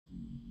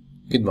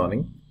Good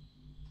morning.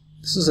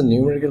 This is a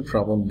numerical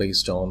problem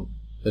based on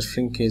the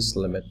shrinkage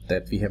limit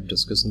that we have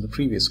discussed in the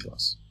previous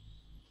class.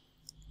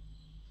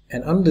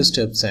 An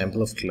undisturbed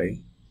sample of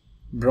clay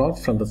brought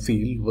from the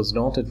field was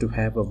noted to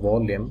have a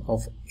volume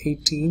of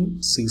 18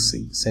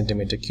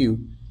 cm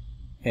cube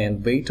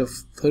and weight of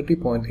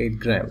 30.8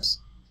 grams.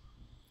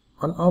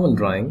 On oven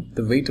drying,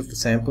 the weight of the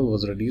sample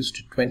was reduced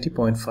to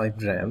 20.5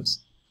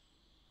 grams.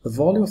 The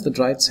volume of the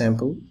dried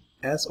sample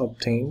as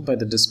obtained by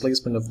the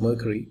displacement of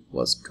mercury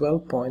was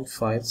 12.5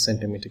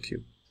 cm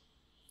cube.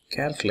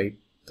 Calculate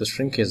the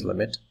shrinkage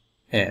limit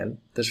and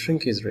the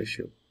shrinkage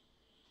ratio.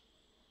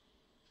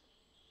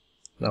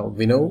 Now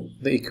we know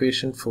the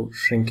equation for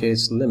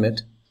shrinkage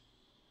limit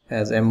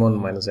as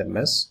m1 minus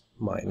ms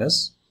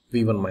minus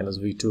v1 minus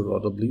v2 rho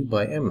w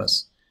by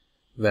ms,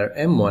 where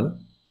m1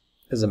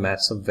 is a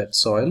mass of wet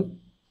soil,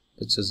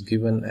 which is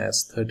given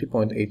as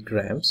 30.8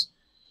 grams.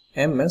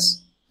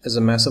 ms is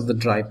a mass of the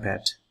dry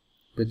pat,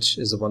 which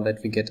is the one that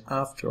we get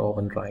after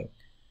oven drying,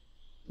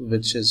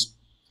 which is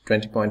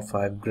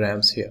 20.5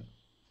 grams here.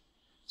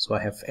 So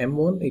I have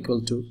m1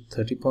 equal to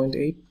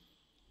 30.8,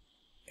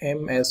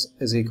 ms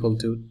is equal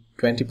to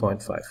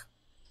 20.5.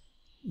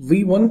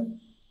 v1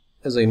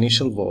 is the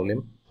initial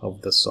volume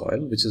of the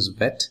soil, which is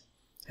wet,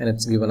 and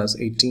it's given as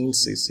 18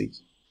 cc.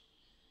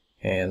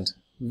 And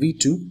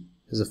v2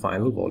 is the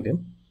final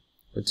volume,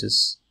 which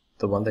is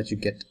the one that you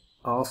get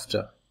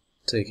after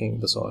taking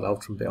the soil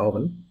out from the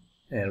oven,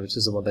 and which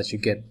is the one that you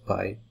get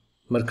by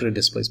mercury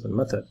displacement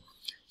method.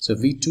 So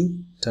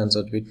v2 turns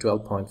out to be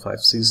 12.5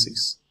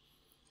 cc's,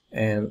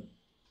 and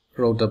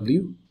rho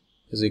w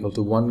is equal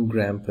to 1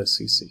 gram per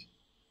cc.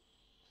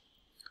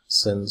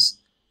 Since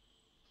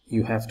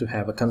you have to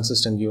have a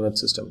consistent unit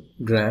system,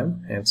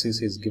 gram and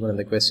cc is given in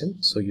the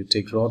question, so you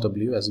take rho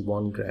w as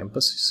 1 gram per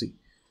cc.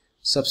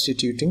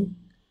 Substituting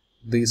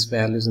these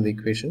values in the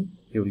equation,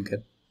 you will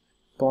get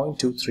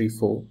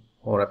 0.234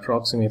 or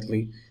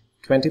approximately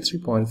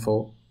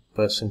 23.4%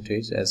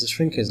 as the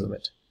shrinkage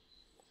limit.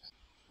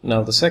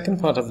 Now the second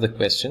part of the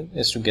question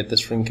is to get the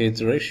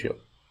shrinkage ratio.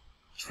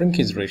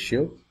 Shrinkage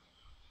ratio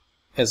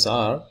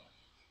SR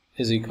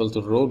is equal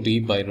to rho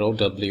d by rho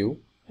w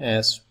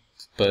as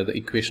per the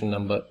equation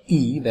number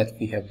E that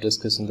we have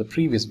discussed in the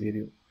previous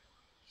video.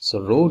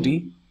 So rho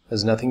d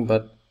is nothing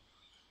but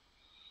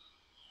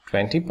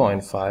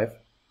 20.5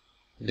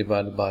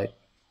 divided by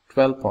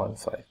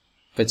 12.5,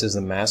 which is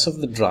the mass of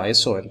the dry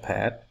soil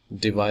pad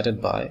divided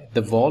by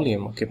the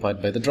volume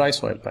occupied by the dry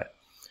soil pad.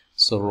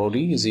 So rho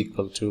d is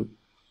equal to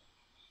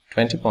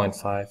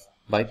 20.5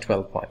 by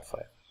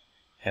 12.5,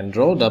 and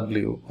rho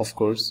w, of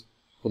course,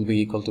 will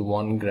be equal to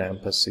 1 gram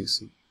per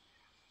cc.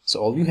 So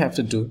all you have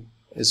to do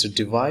is to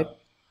divide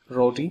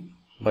rho d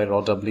by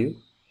rho w,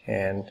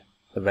 and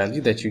the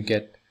value that you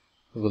get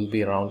will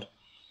be around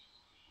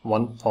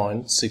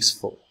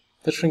 1.64,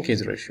 the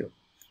shrinkage ratio.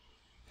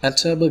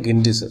 Atterberg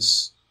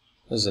indices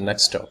is the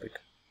next topic.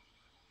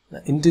 Now,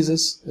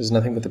 indices is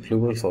nothing but the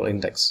plural for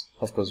index.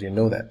 Of course, you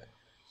know that.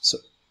 So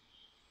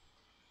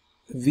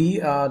we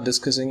are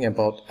discussing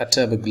about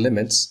Atterberg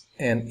limits,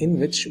 and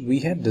in which we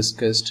had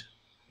discussed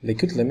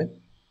liquid limit,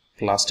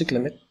 plastic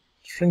limit,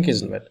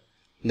 shrinkage limit.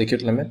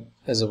 Liquid limit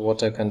is a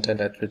water content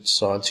at which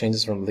soil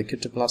changes from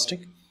liquid to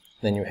plastic.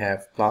 Then you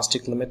have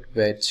plastic limit,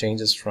 where it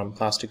changes from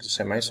plastic to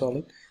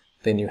semi-solid.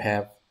 Then you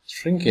have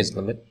shrinkage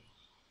limit,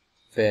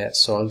 where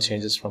soil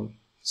changes from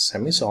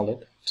semi-solid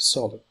to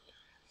solid.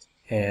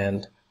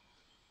 And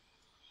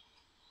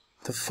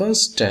the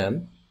first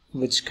term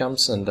which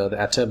comes under the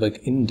Atterberg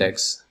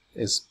index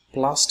is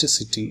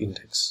Plasticity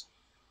Index.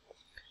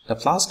 The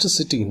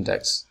Plasticity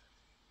Index,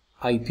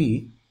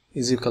 IP,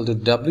 is equal to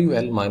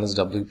WL minus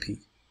WP,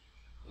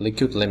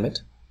 liquid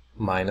limit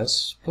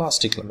minus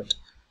plastic limit,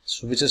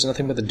 so which is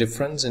nothing but the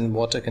difference in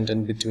water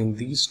content between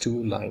these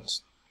two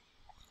lines,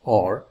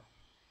 or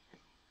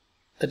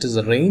it is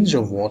the range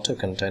of water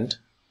content,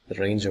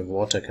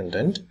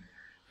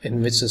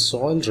 in which the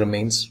soil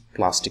remains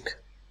plastic.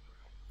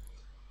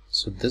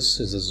 So this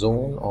is a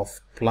zone of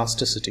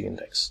Plasticity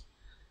Index.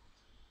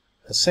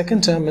 The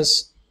second term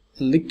is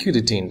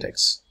Liquidity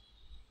Index.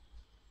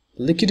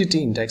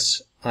 Liquidity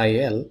Index,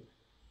 IL,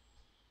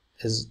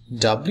 is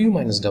W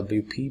minus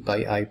WP by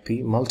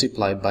IP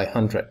multiplied by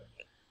 100.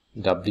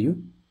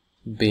 W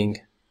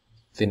being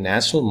the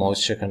natural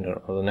moisture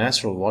content or the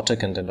natural water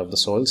content of the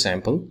soil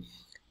sample.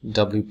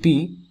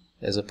 WP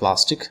is a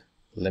plastic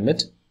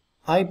limit.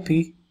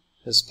 IP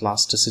is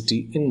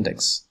Plasticity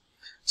Index.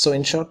 So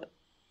in short,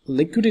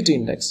 Liquidity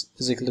Index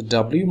is equal to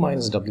W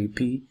minus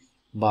WP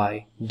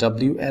by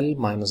WL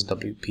minus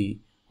WP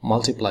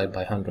multiplied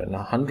by 100. Now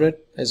 100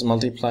 is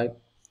multiplied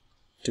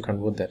to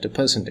convert that to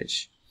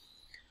percentage.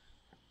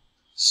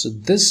 So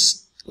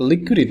this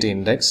Liquidity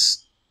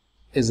Index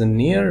is a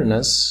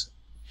nearness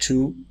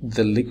to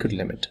the liquid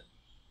limit.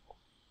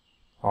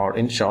 Or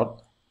in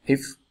short,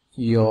 if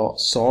your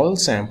soil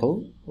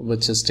sample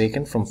which is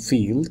taken from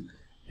field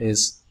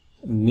is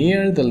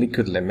near the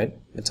liquid limit,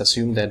 let's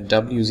assume that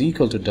W is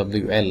equal to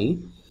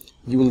WL,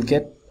 you will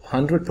get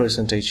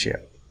 100%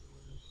 here.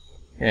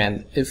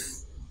 And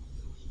if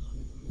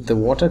the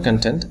water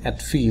content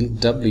at field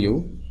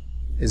W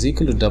is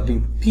equal to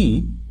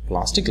WP,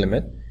 plastic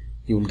limit,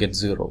 you will get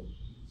 0.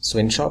 So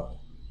in short,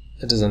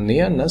 it is a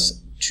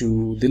nearness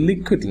to the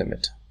liquid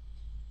limit.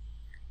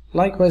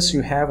 Likewise,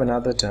 you have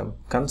another term,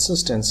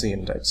 consistency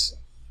index.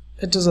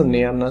 It is a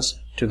nearness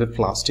to the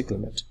plastic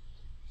limit.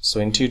 So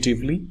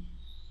intuitively,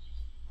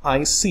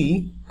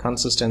 IC,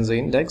 consistency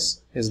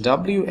index, is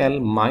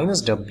WL minus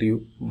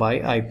W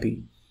by IP,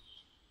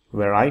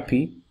 where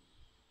IP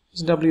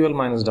is WL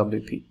minus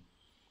WP.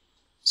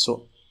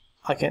 So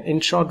I can in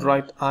short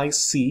write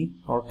IC,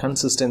 or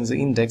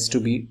consistency index, to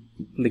be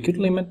liquid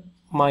limit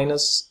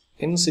minus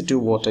in situ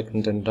water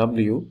content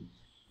W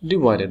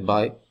divided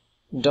by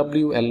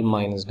WL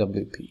minus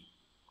WP.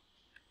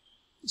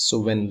 So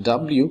when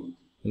W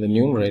in the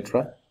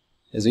numerator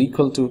is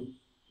equal to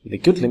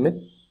liquid limit,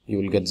 you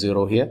will get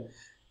 0 here,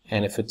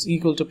 and if it's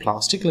equal to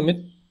plastic limit,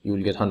 you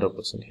will get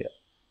 100% here.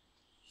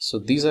 So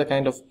these are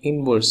kind of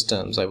inverse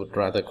terms, I would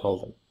rather call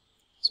them.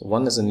 So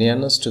one is a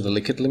nearness to the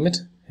liquid limit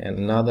and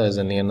another is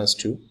a nearness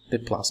to the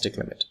plastic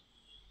limit.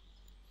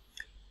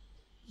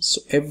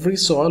 So every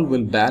soil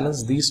will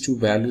balance these two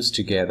values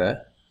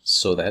together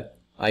so that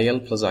IL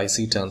plus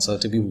IC turns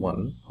out to be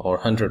 1 or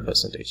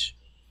 100%.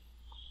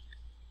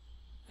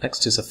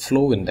 Next is a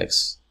flow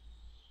index.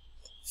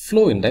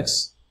 Flow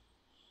index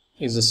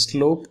is the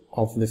slope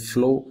of the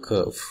flow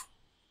curve.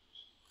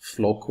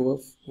 Flow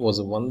curve was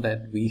the one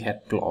that we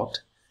had plotted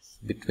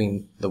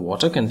between the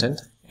water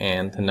content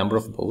and the number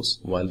of flows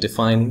while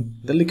defining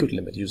the liquid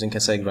limit using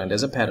SI grind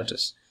as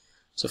apparatus.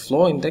 So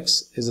flow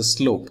index is a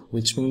slope,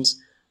 which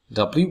means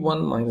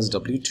W1 minus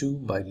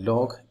W2 by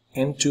log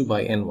N2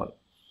 by N1,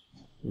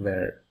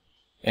 where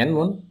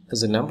N1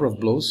 is the number of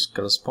blows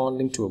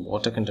corresponding to a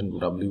water content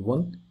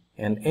W1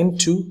 and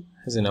N2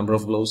 is the number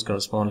of blows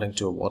corresponding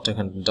to a water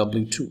content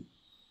W2.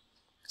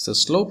 So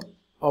slope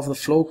of the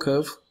flow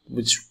curve,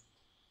 which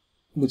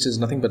is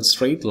nothing but a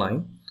straight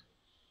line,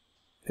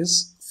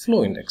 is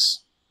flow index.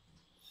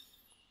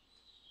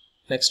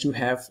 Next you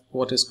have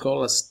what is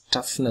called as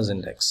toughness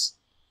index.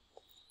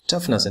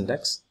 Toughness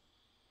index,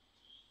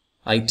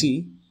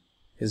 IT,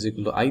 is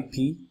equal to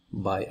IP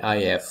by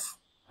IF.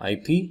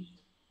 IP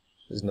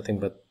is nothing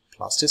but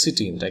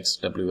plasticity index,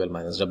 WL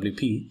minus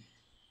WP,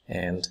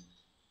 and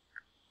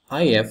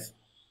IF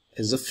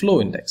is the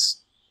flow index.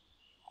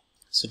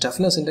 So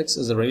toughness index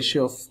is the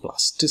ratio of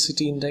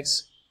plasticity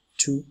index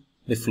to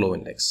the flow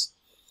index.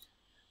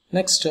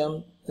 Next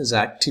term is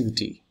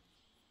activity.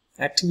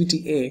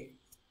 Activity A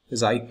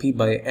is IP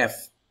by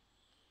F,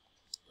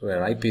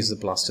 where IP is the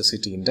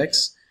plasticity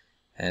index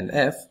and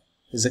F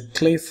is a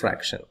clay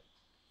fraction,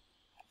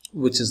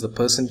 which is the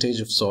percentage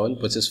of soil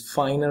which is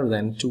finer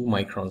than 2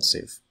 microns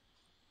sieve.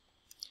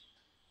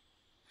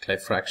 Clay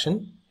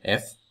fraction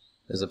F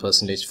is a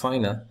percentage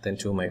finer than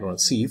 2 micron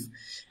sieve,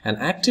 and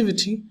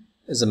activity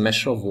is a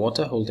measure of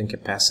water holding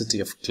capacity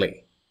of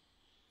clay.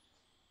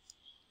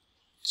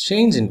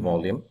 Change in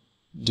volume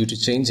due to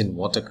change in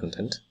water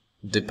content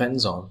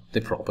depends on the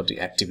property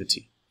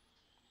activity.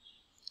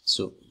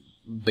 So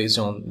based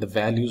on the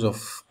values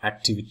of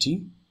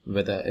activity,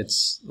 whether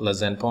it's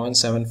less than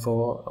 0.74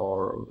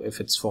 or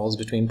if it falls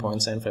between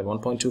 0.75 and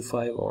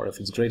 1.25, or if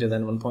it's greater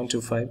than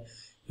 1.25,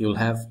 you'll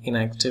have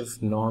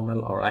inactive,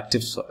 normal or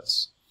active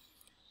soils.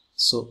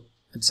 So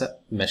it's a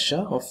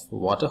measure of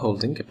water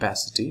holding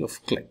capacity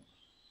of clay.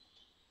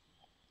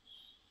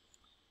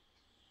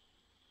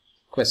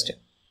 Question.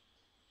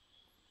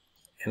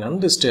 An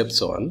undisturbed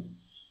soil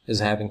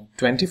is having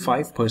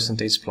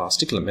 25%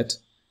 plastic limit,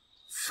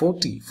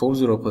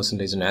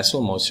 40%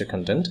 natural moisture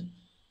content,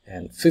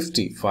 and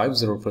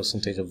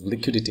 50% of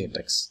liquidity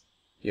index.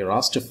 You're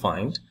asked to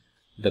find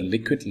the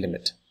liquid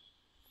limit.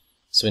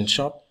 So in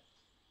short,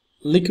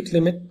 liquid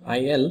limit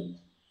IL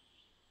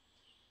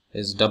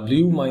is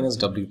W minus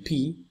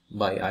WP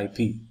by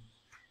IP,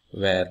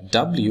 where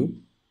W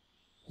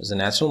is the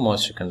natural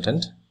moisture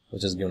content,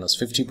 which is given as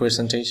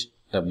 50%,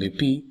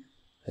 WP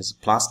is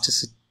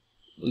plasticity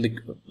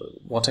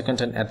water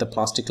content at the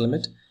plastic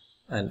limit,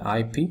 and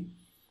IP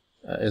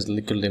is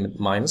liquid limit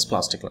minus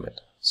plastic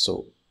limit.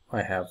 So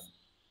I have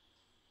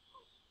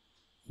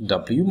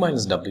W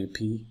minus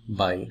WP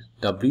by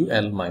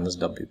WL minus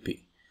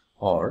WP,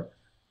 or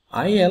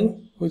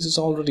IL, which is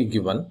already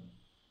given,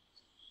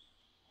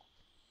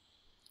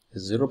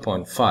 is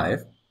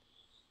 0.5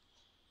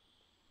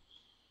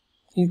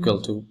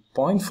 equal to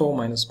 0.4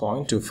 minus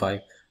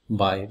 0.25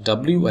 by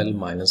WL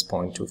minus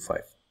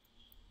 0.25,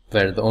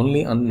 where the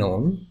only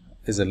unknown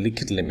is a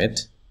liquid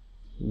limit,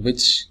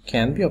 which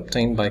can be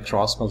obtained by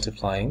cross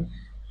multiplying,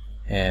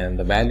 and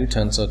the value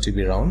turns out to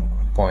be around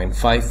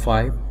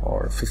 0.55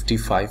 or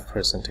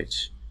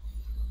 55%.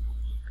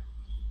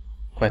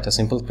 Quite a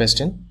simple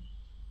question.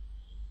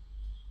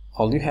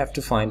 All you have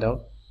to find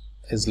out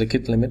is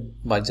liquid limit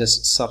by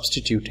just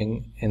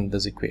substituting in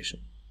this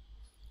equation.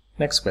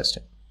 Next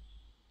question.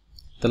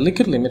 The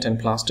liquid limit and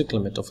plastic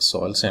limit of a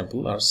soil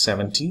sample are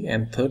 70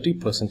 and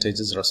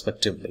 30%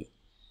 respectively.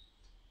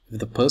 If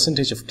the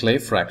percentage of clay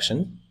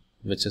fraction,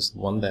 which is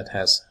one that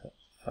has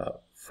a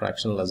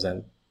fraction less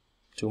than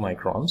 2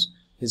 microns,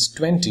 is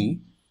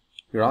 20,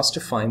 you're asked to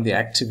find the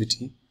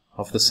activity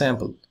of the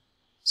sample.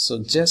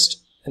 So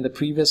just in the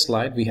previous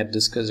slide we had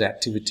discussed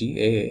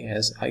activity A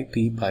as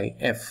IP by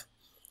F,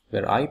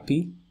 where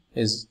IP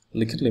is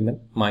liquid limit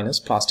minus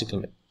plastic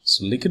limit.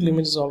 So liquid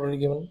limit is already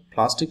given,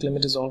 plastic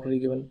limit is already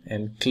given,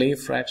 and clay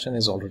fraction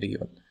is already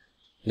given.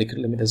 Liquid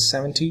limit is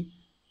 70,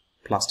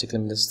 plastic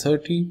limit is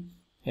 30,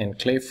 and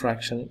clay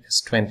fraction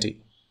is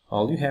 20.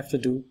 All you have to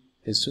do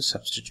is to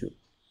substitute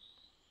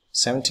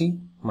 70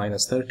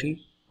 minus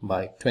 30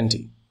 by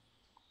 20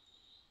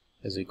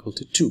 is equal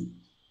to 2.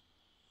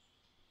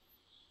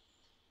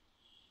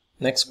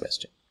 Next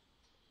question.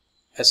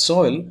 A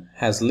soil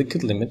has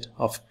liquid limit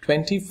of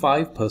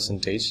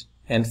 25%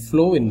 and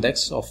flow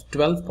index of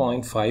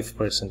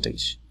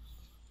 12.5%.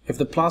 If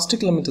the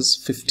plastic limit is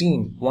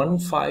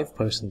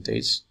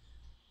 15%,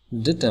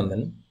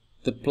 determine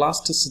the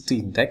plasticity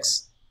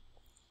index,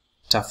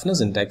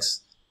 toughness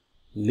index,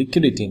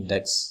 liquidity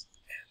index,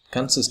 and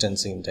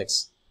consistency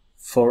index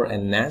for a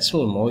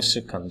natural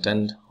moisture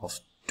content of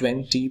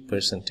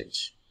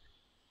 20%.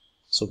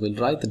 So we'll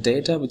write the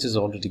data which is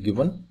already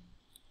given.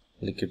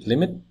 Liquid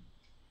limit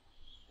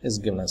is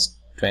given as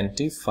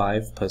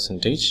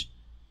 25%.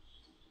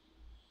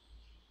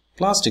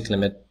 Plastic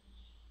limit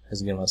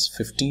is given as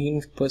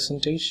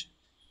 15%.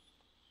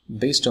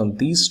 Based on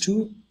these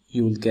two,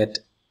 you will get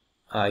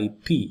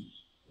IP,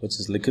 which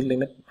is liquid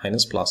limit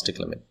minus plastic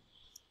limit,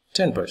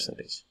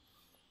 10%.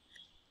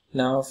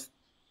 Now,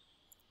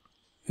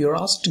 you're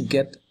asked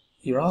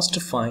to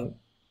find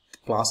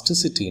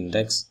plasticity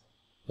index,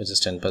 which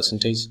is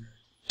 10%,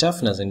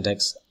 toughness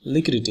index,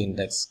 liquidity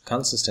index,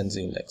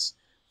 consistency index,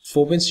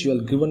 for which you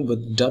are given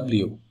with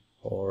W,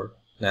 or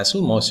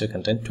natural moisture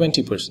content,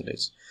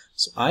 20%.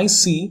 So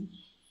IC,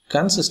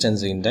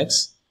 consistency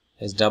index,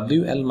 is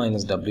WL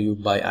minus W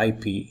by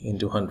IP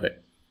into 100.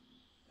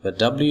 Where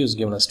W is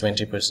given as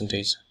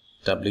 20%,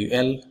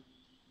 WL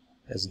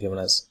is given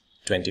as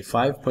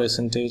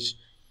 25%,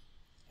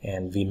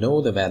 and we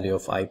know the value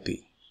of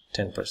IP,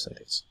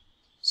 10%.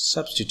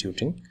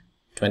 Substituting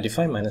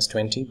 25 minus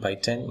 20 by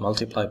 10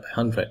 multiplied by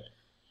 100,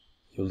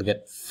 you will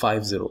get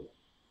 50%.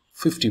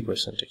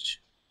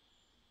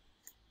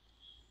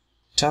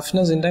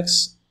 Toughness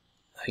index,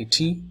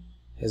 IT,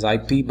 is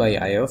IP by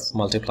IF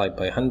multiplied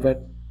by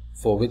 100,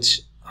 for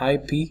which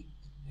IP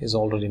is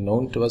already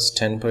known to us,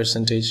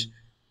 10%.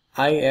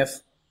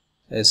 IF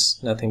is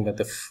nothing but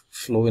the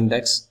flow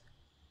index,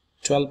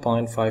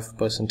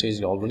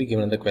 12.5% already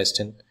given in the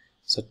question.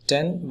 So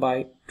 10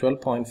 by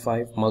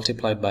 12.5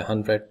 multiplied by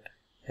 100,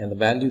 and the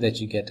value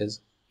that you get is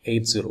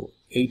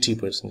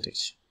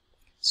 80%.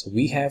 So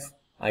we have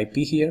IP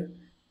here,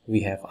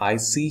 we have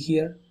IC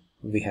here,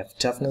 we have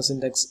toughness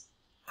index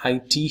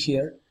IT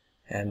here,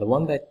 and the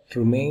one that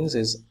remains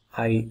is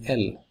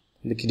IL,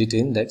 liquidity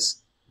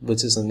index,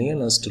 which is the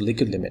nearness to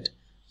liquid limit.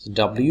 So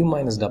W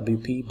minus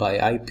WP by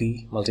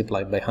IP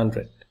multiplied by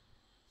 100.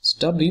 So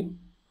W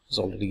is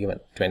already given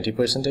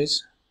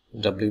 20%,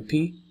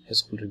 WP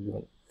is already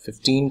given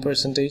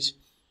 15%,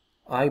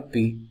 IP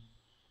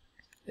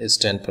is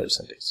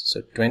 10%.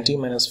 So 20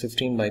 minus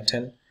 15 by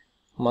 10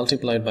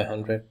 multiplied by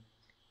 100,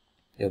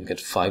 you'll get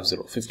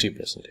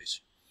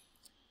 50%.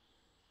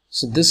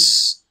 So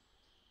this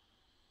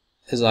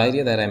is the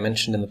idea that I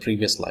mentioned in the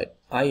previous slide.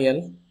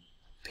 IL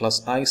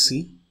plus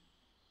IC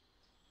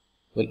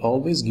will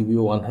always give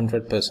you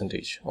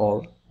 100%,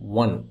 or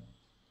 1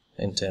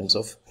 in terms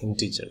of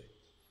integer.